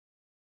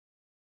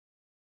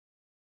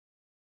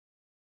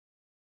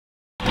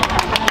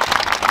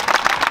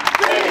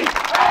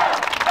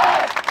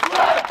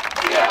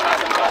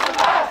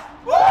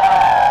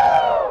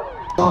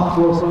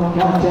Sophomore from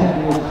Caltech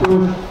in his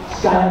first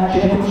SCIAC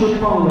Championship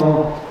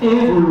photo,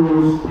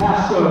 Andrew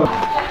Pasco. All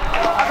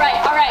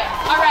right.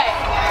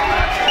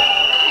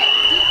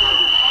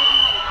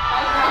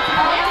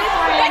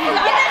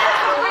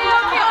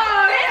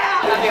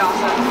 That'd be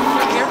awesome.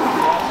 Here.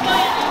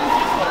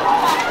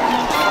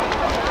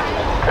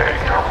 Okay,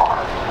 you're on.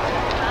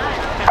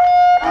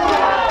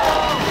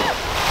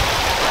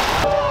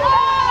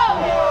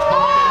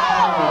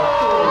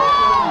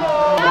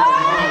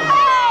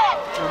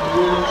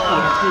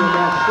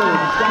 CMS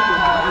Swimming second.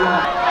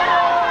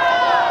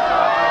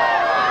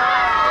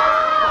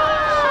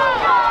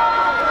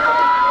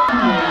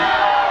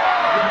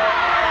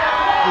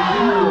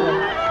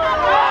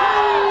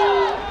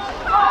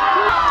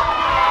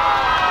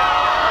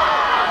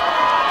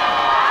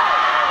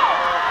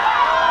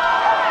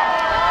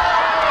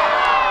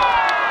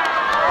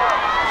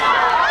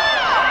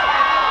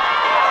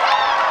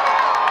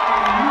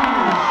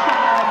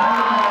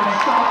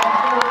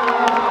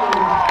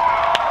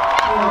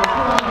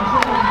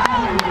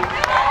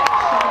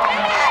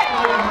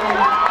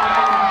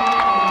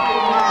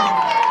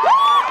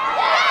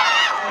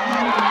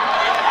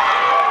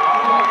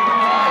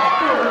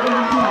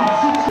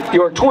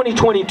 Your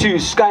 2022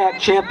 SCIAC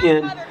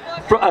champion,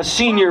 a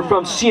senior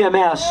from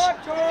CMS,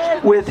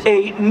 with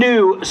a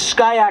new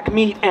SCIAC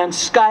meet and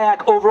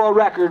SCIAC overall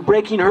record,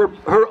 breaking her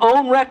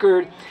own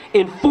record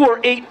in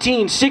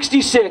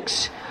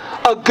 4:18.66,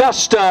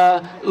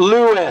 Augusta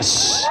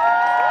Lewis.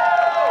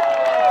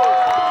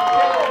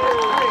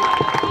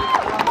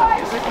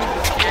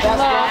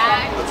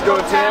 Let's go,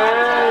 Tig!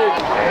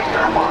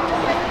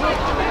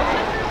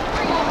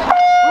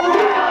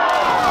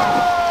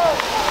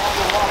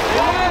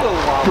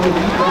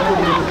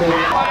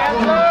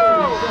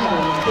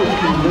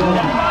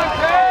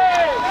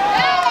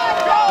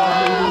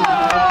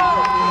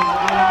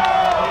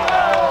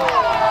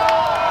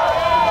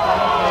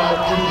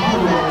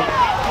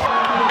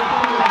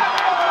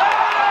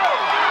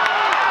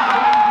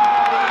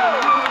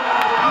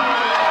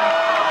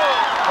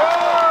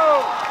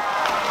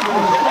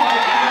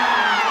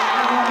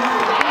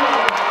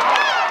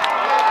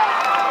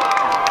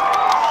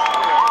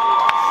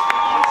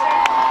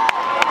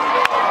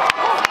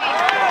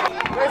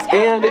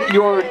 And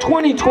your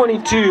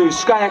 2022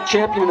 SCIAC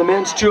champion in the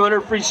men's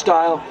 200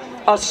 freestyle,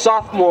 a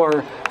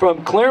sophomore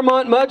from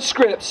Claremont Mud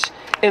Scripts,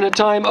 in a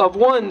time of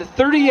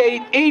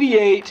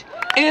 1:38.88,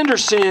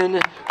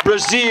 Anderson,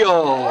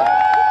 Brazil.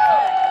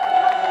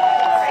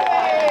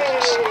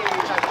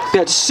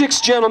 That's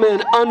 6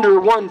 gentlemen under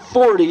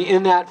 140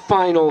 in that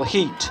final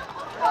heat.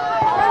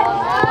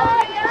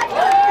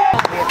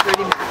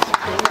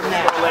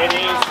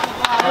 Ladies.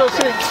 Go,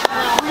 Sing.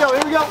 Here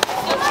we go.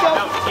 Let's go.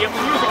 You have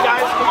to use it,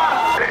 guys. Come on.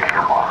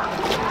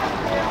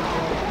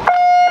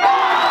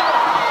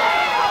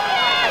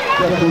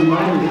 Just a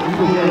reminder that you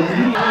will get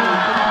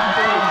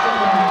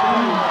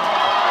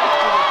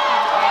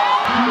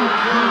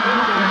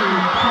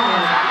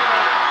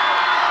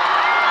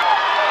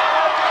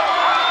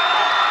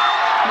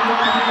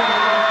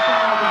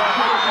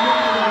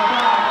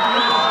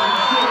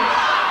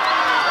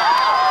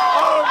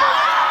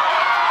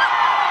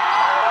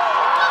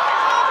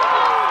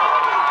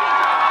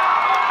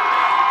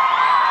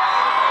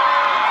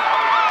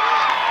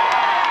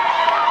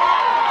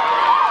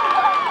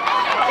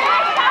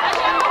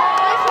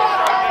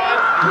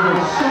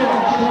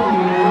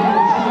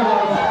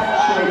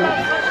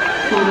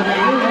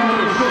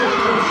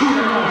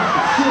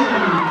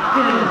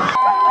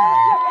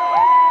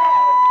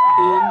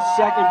In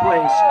second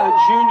place, a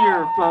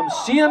junior from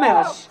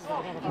CMS,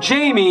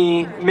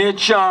 Jamie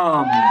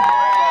Mitchum.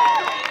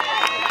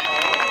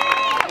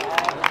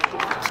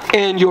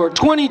 And your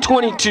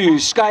 2022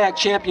 SCIAC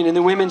champion in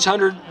the women's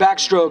 100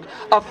 backstroke,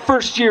 a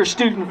first-year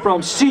student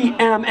from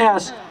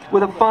CMS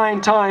with a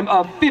fine time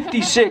of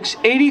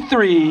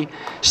 56.83,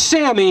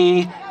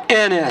 Sammy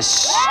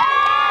Ennis.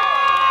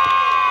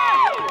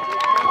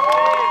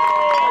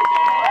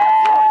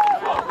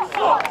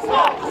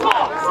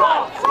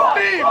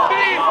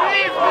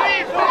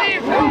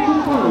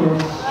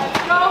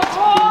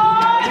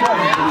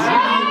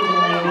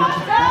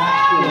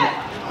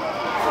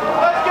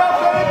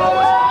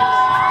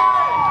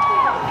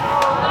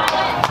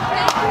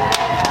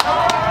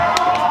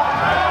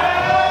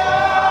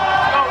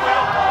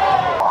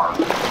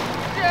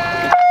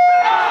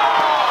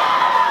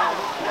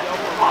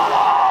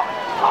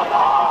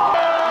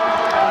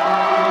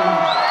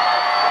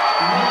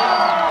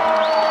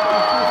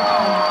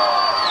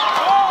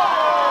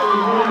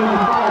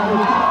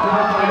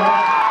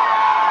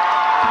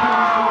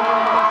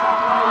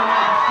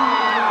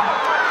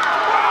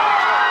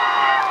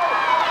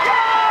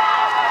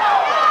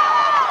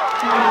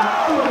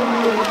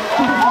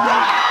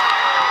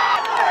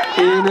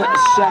 In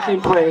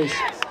second place,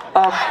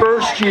 a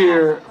first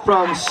year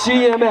from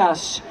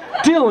CMS,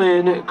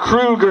 Dylan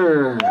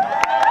Kruger.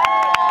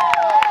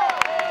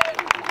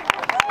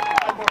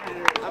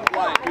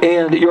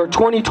 And your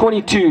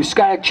 2022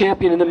 SCIAC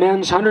champion in the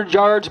men's 100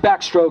 yards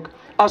backstroke,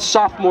 a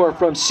sophomore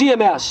from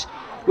CMS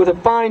with a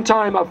fine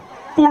time of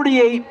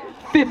 48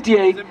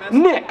 3:58,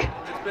 Nick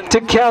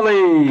to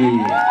Kelly. Every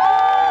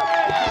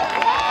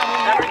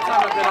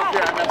time I've been up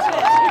here, I met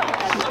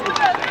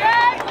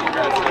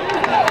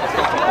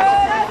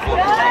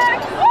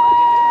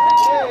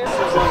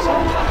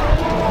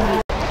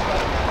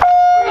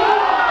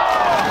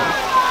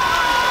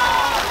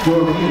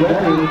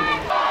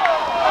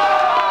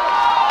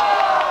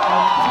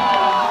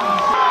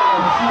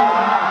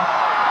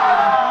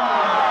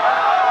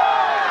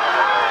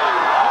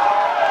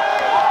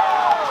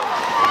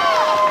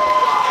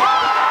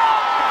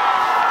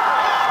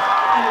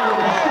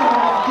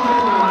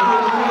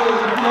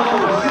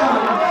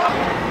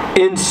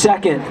In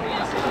second,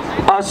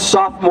 a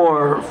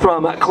sophomore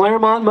from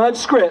Claremont Mud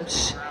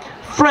Scripts,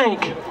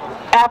 Frank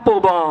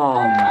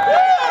Applebaum.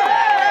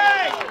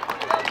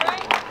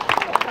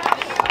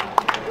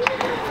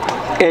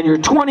 And your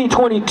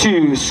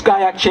 2022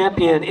 SCIAC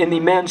champion in the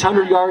men's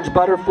 100 yards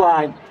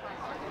butterfly,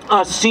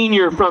 a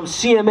senior from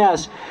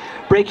CMS,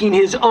 breaking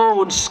his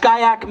own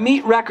SCIAC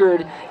meet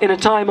record in a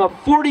time of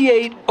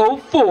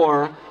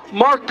 48:04,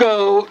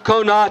 Marco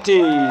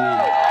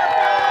Conati.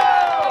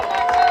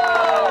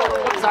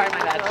 Sorry,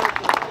 my bad.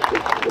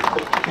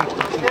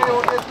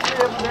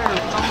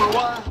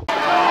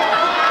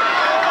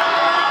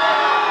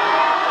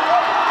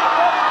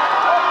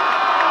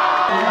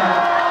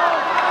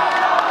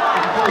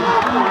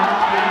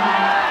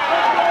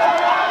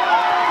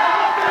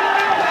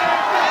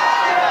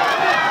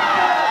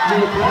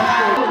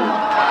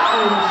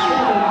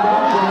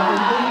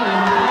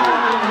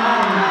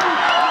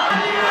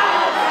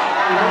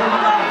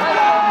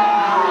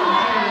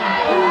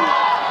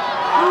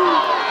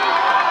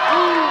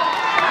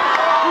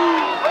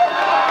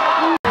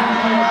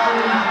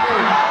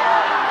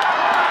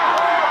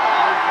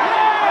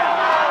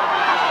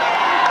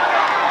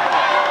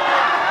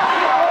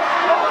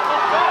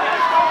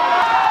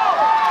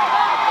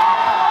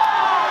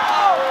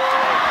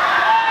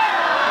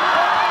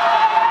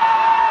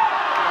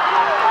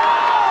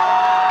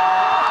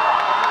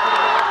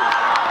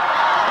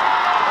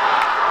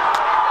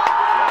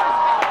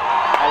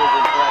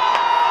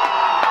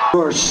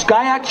 Your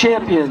SCIAC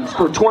champions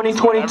for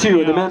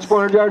 2022 in the men's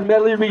 400 yard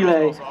medley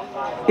relay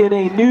in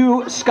a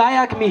new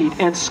SCIAC meet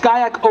and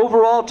SCIAC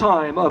overall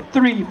time of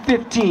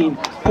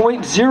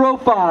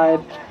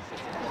 3:15.05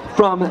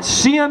 from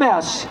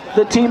CMS,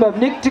 the team of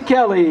Nick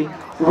Kelly,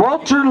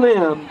 Walter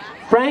Lim,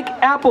 Frank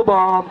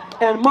Applebaum,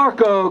 and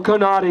Marco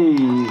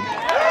Conati.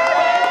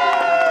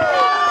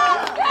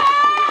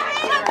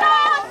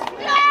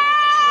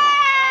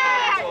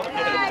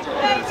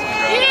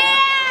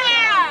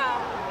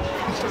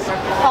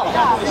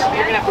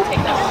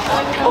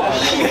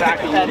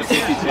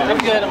 I'm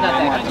good, I'm not that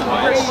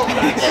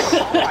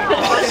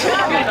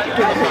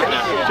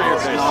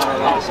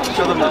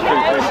Show them that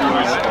pretty face.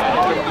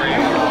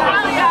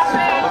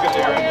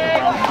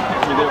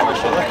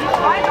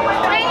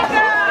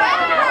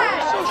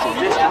 Social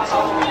distance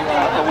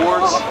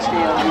awards.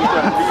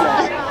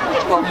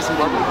 Well, some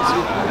work.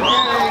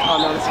 Oh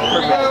no, this is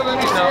perfect. No,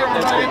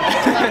 that's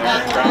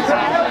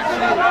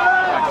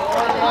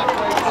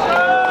good.